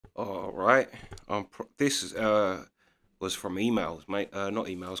All right. This was from emails, mate. Not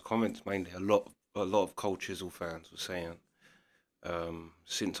emails, comments mainly. A lot of Cold Chisel fans were saying,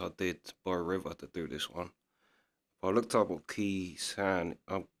 since I did Bow River to do this one. I looked up what Khe Sanh.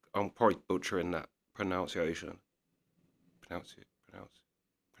 I'm probably butchering that pronunciation. Pronounce it.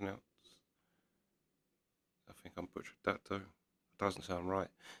 Pronounce. I think I'm butchering that too. Doesn't sound right.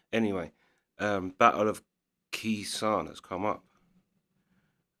 Anyway, Battle of Khe Sanh has come up.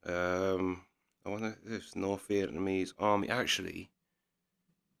 I wonder if North Vietnamese army actually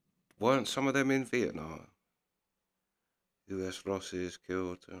weren't some of them in Vietnam. U.S. losses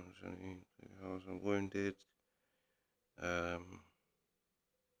killed, 2,000 wounded. Um,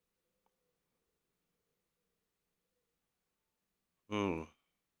 hmm.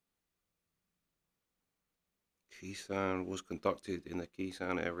 Khe Sanh was conducted in the Khe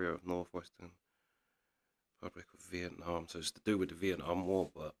Sanh area of northwestern Republic of Vietnam, so it's to do with the Vietnam War,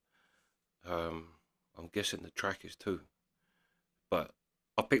 but I'm guessing the track is too. But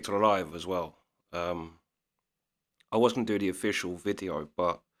I picked it live as well. I was gonna do the official video,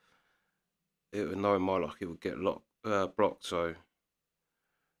 but it would knowing my luck, it would get blocked. So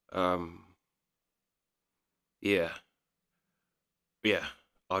um, yeah, yeah,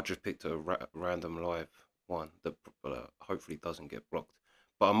 I just picked a random live one that hopefully doesn't get blocked.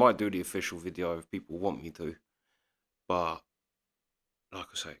 But I might do the official video if people want me to. But like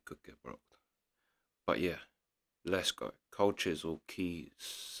I say, it could get blocked. But yeah, let's go. Cold Chisel, Khe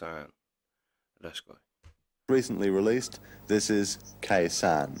Sanh. Let's go. Recently released, this is Khe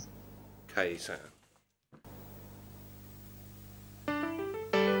Sanh. Khe Sanh.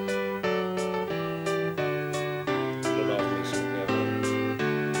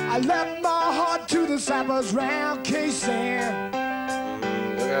 I left my heart to the sappers round Khe Sanh.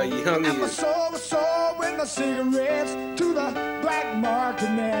 Look how young And he my is. soul was sore with my cigarettes to the black market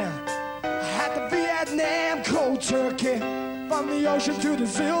man. I had the Vietnam cold turkey from the ocean to the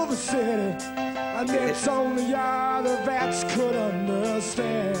Silver City. And it's only y'all the vets could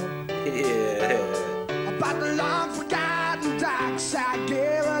understand. Yeah. About the long forgotten dark side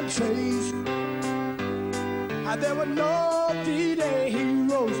guarantees. There were no D-Day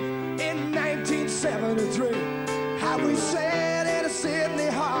heroes in 1973. How we sailed into Sydney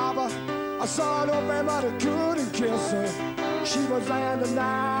Harbor. I saw no man but I couldn't kiss her. She was land and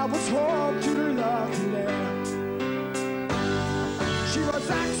I was home to the lucky land. She was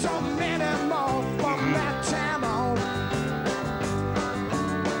like so many more from that time on.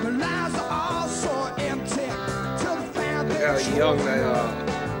 The lives are all so empty till the family. Look how young they are.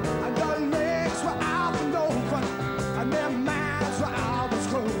 And their legs were out and open, and their minds were always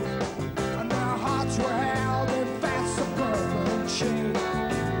closed, and their hearts were held in fast suburban chains.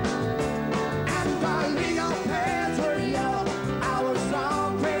 And the legal pads were yellow, hours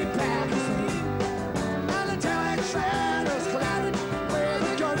long paid magazine, and the teletrainers collided where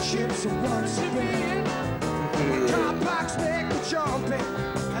the gunships had once been. Car parks make me jumpy,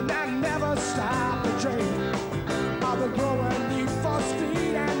 and I never stop the train. I've been growing need for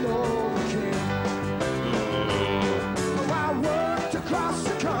speed and overkill. Oh, I worked across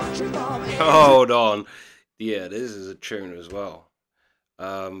the country from Hold on. Yeah, this is a tune as well.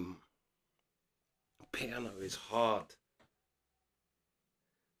 Piano is hard.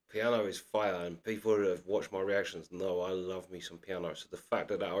 Piano is fire, and people that have watched my reactions know I love me some piano. So the fact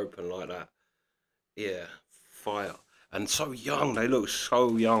that that opened like that, yeah, fire. And so young, they look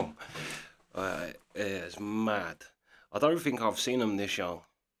so young. Yeah, it's mad. I don't think I've seen them this young.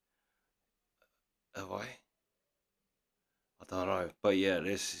 Have I? I don't know. But yeah,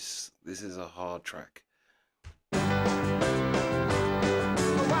 this is a hard track. Oh,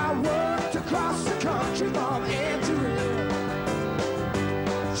 I worked across the country from end to end.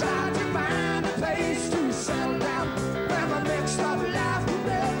 Tried to find a place to settle down where my mixed up life would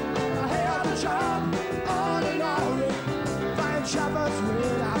end. I held a job on a lorry, find shoppers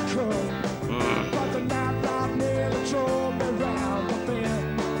where I could. But the night life nearly drove me round the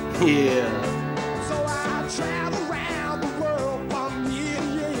bend. Yeah. So I travel around the world from year to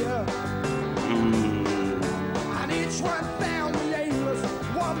year. And each one found me aimless.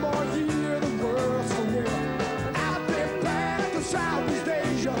 One more year, the world's for real. I've been back to Southeast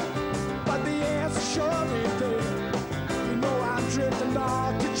Asia, but the answer sure ain't there. You know I'm drifting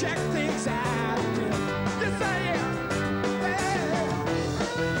off to check things out again. Yes, I am.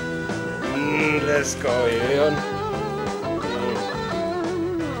 Let's go, Ian.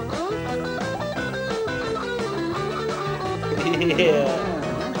 Yeah.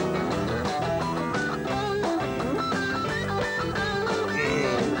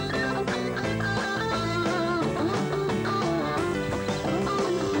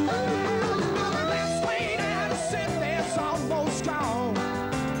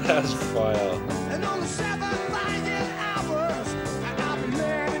 That's fire. And only 7,000 hours, and I'll be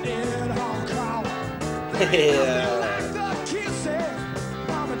landing in Hong Kong. Yeah. Like the kisses,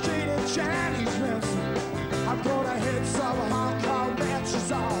 Mama Jane and Chinese restaurant. I'm gonna hit some Hong Kong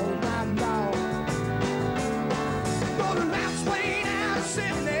matches all night long. But the last plane out of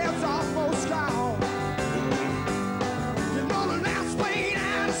Sydney's almost gone. You know the last plane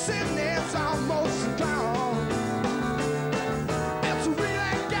out of Sydney's almost gone. It's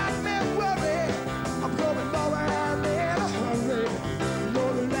really got me worried. I'm going nowhere in a hurry. You know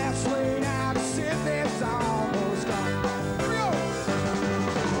the last plane out of Sydney's almost gone. Here we go.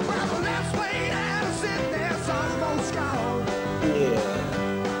 Well, the last plane out of Sydney's almost gone. Yeah.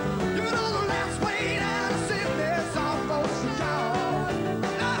 You know the last plane out of Sydney's almost gone.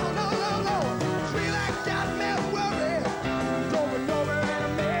 No, no, no, no. It's really got me worried. Going nowhere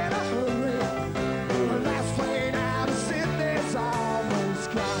in a hurry. The last plane out of Sydney's almost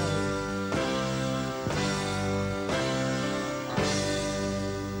gone.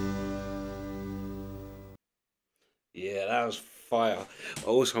 Yeah, that was fire. I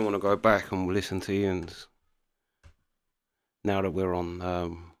also want to go back and listen to Ian's. Now that we're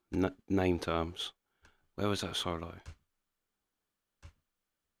on name terms. Where was that solo?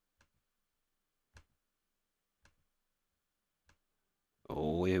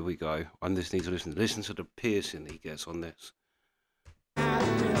 Oh, here we go. I just need to listen to the piercing he gets on this.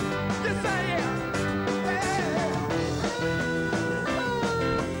 Yes, I am.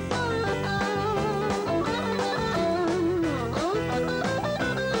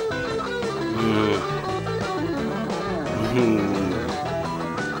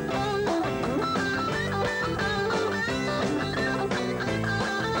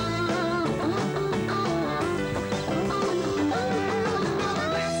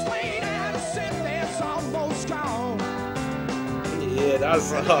 Last plane out of Sydney's almost gone. Yeah,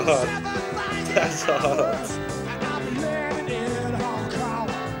 that's hard. That's hard. And I'll be landing in Hong Kong.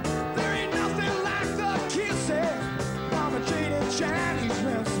 There ain't nothing like the kisses, Mama Jane and Chinese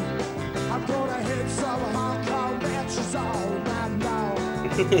restaurant. I'm gonna hit some Hong Kong matches all night long.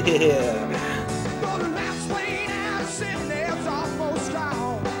 Yeah. But the last plane out of Sydney's almost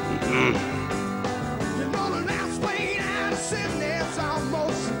gone. You know the last plane out of Sydney's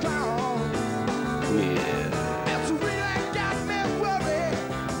almost gone. Yeah. It's really got me worried.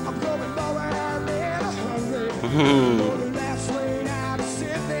 I'm going nowhere in a hurry. But the last plane out of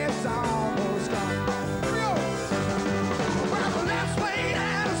Sydney's almost gone. Here we go. Well, the last plane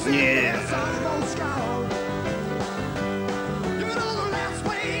out of Sydney's almost gone. You know the last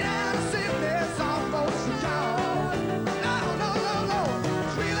plane out of Sydney's almost gone. No, no, no, no.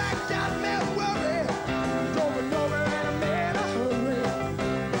 It's really got me worried. Going nowhere in a hurry.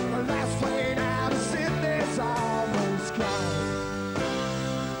 The last plane out of Sydney's almost gone.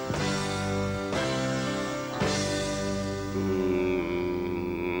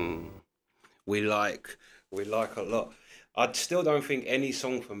 We like a lot. I still don't think any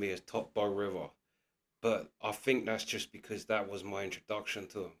song for me is top Bow River, but I think that's just because that was my introduction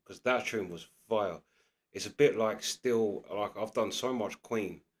to him. Because that tune was fire. It's a bit like still like I've done so much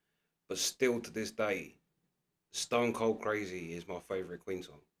Queen, but still to this day, Stone Cold Crazy is my favorite Queen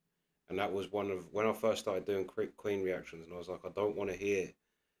song, and that was one of when I first started doing Queen reactions, and I was like, I don't want to hear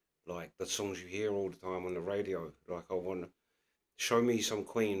like the songs you hear all the time on the radio. Like I want to show me some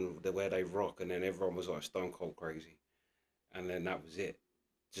Queen where they rock, and then everyone was like Stone Cold Crazy, and then that was it.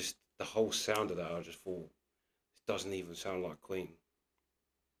 Just the whole sound of that, I just thought it doesn't even sound like Queen.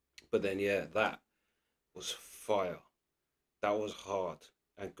 But then yeah, that was fire. That was hard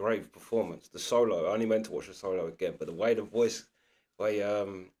and great performance. The solo, I only meant to watch the solo again, but the way the voice, way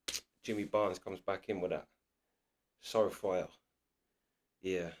Jimmy Barnes comes back in with that, so fire.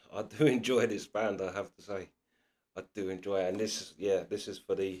 Yeah, I do enjoy this band, I have to say. I do enjoy it, and this is this is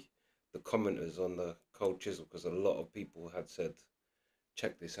for the commenters on the Cold Chisel, because a lot of people had said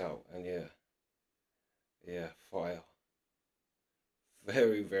check this out, and yeah, fire,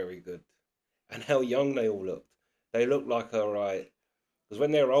 very very good, and how young they all looked. They look like alright, because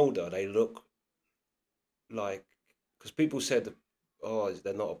when they're older, they look like because people said, oh,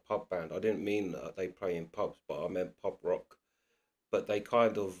 they're not a pub band. I didn't mean that they play in pubs, but I meant pub rock. But they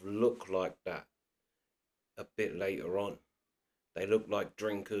kind of look like that a bit later on. They look like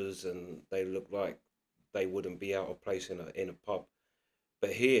drinkers, and they look like they wouldn't be out of place in a pub.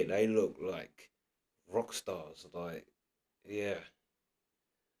 But here they look like rock stars. Like yeah,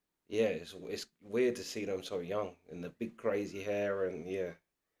 it's weird to see them so young and the big crazy hair, and yeah,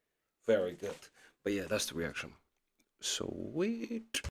 very good. But yeah, that's the reaction. Sweet.